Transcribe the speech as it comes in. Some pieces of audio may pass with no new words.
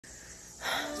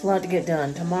A lot to get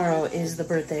done. Tomorrow is the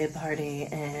birthday party,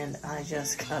 and I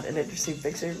just got an interesting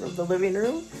picture of the living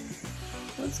room.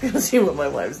 Let's go see what my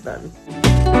wife's done.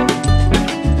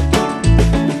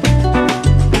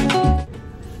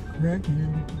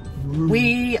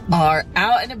 We are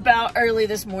out and about early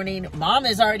this morning. Mom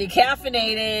is already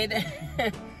caffeinated.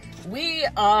 We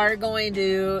are going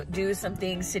to do some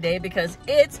things today because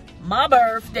it's my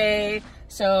birthday.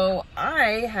 So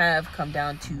I have come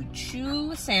down to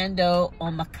Chusando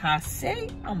Omakase.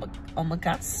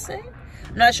 Omakase?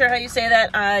 I'm not sure how you say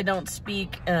that. I don't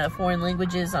speak foreign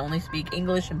languages. I only speak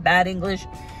English and bad English.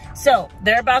 So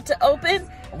they're about to open.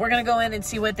 We're gonna go in and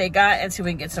see what they got and see if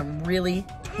we can get some really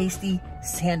tasty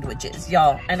sandwiches,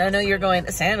 y'all. And I know you're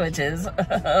going, sandwiches?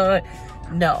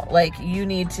 No, like, you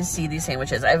need to see these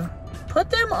sandwiches. I've put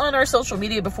them on our social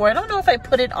media before. I don't know if I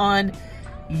put it on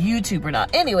YouTube or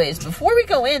not. Anyways, before we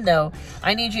go in though,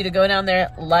 I need you to go down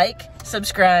there, like,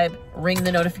 subscribe, ring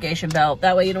the notification bell.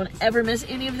 That way you don't ever miss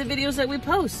any of the videos that we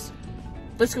post.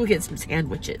 Let's go get some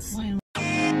sandwiches.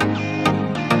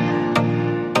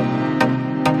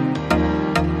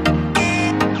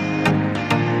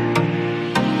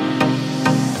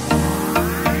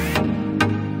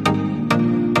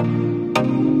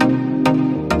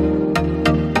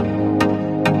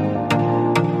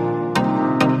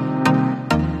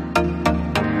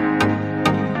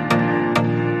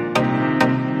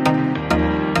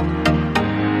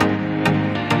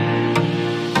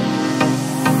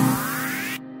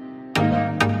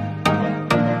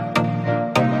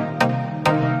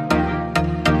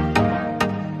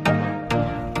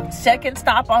 Second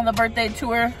stop on the birthday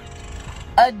tour,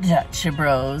 a Dutch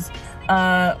Bros.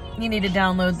 You need to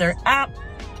download their app.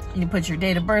 You put your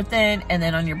date of birth in, and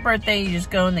then on your birthday, you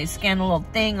just go and they scan a little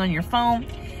thing on your phone,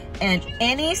 and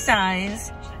any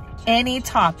size, any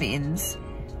toppings,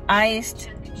 iced,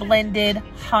 blended,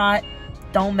 hot,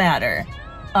 don't matter.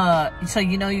 So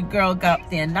you know your girl got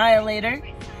the Annihilator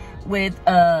with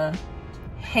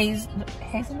hazelnuts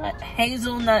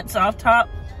off top.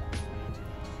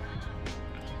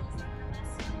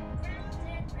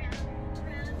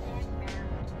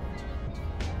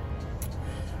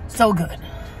 So good.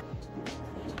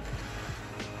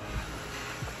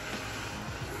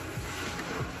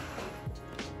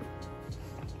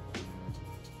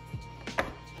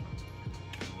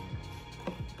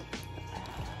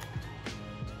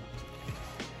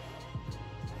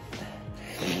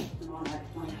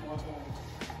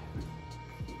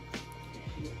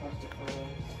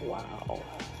 Wow.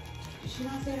 Did she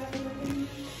not say happy birthday?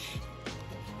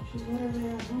 She's literally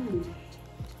at home.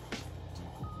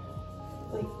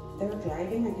 Like, they were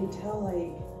driving, I can tell,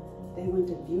 like, they went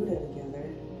to Buda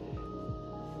together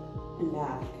and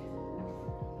back.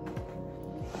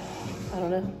 I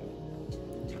don't know.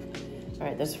 All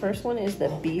right, this first one is the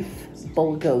beef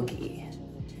bulgogi.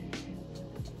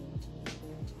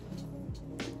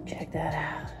 Check that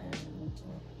out.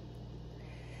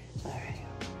 All right.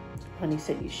 Honey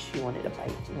said she wanted a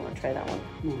bite. You want to try that one?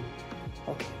 No.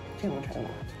 Okay, she want to try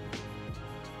that one.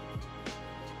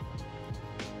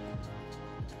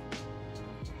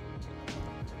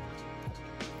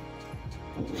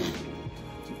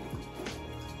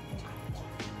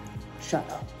 Shut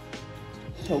up.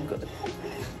 So good.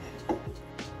 Oh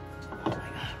my God.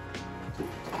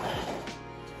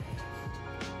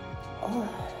 Oh.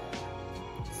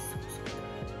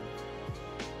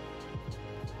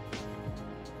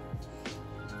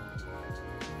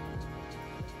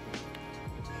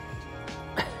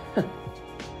 So good.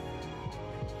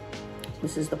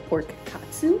 This is the pork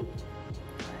katsu.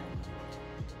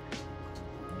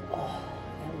 Oh,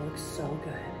 that looks so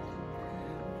good.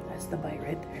 That's the bite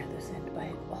right there, this end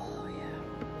bite. Oh,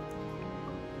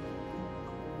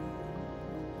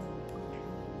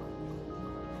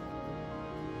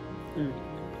 yeah. Mm.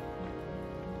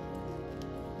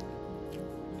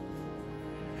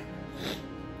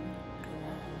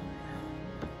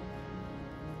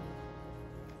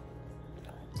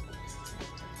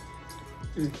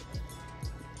 Mm.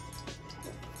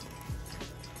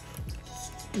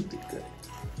 Stupid good.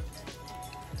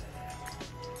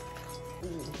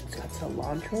 It's got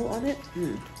cilantro on it.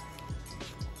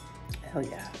 Hell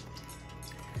yeah.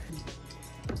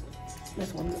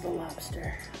 This one is a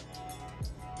lobster.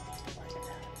 Look at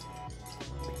that.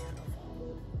 Beautiful.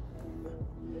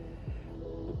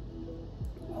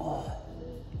 Oh.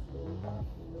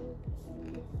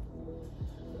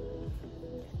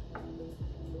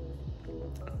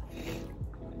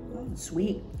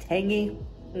 Sweet, tangy.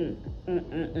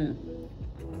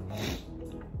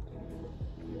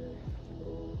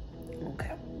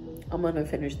 Okay, I'm gonna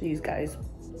finish these guys.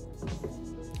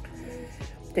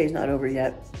 Day's not over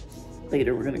yet.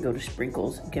 later we're gonna go to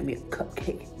Sprinkles and get me a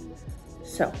cupcake.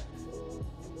 So,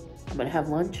 I'm gonna have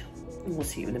lunch and we'll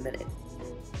see you in a minute.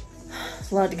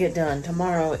 There's a lot to get done.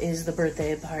 Tomorrow is the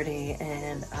birthday party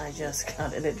and I just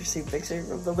got an interesting picture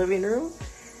from the living room.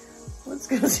 Let's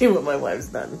go see what my wife's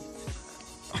done.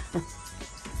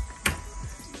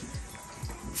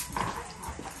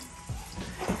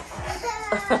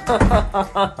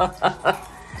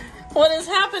 What is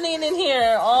happening in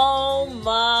here? Oh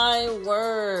my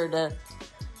word.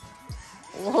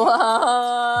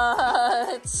 What?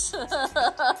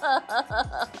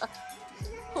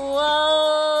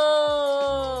 Whoa.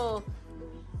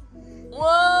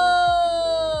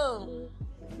 Whoa.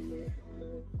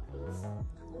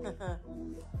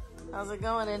 How's it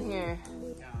going in here?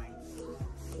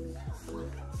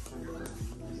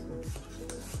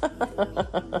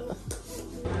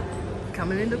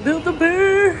 Coming in to build the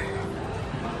bear.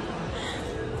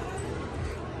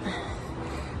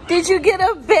 Did you get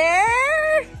a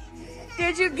bear?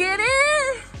 Did you get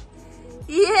it?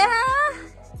 Yeah.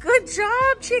 Good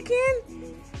job,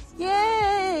 chicken.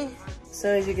 Yay. So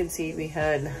as you can see, we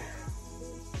had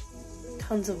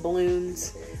tons of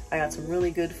balloons. I got some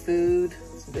really good food,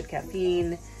 some good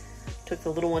caffeine. Took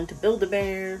the little one to build a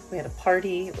bear. We had a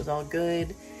party. It was all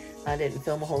good. I didn't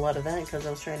film a whole lot of that because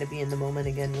I was trying to be in the moment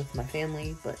again with my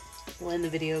family, but we'll end the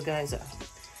video, guys.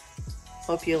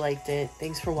 Hope you liked it.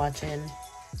 Thanks for watching.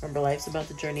 Remember, life's about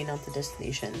the journey, not the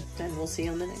destination. And we'll see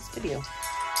you on the next video.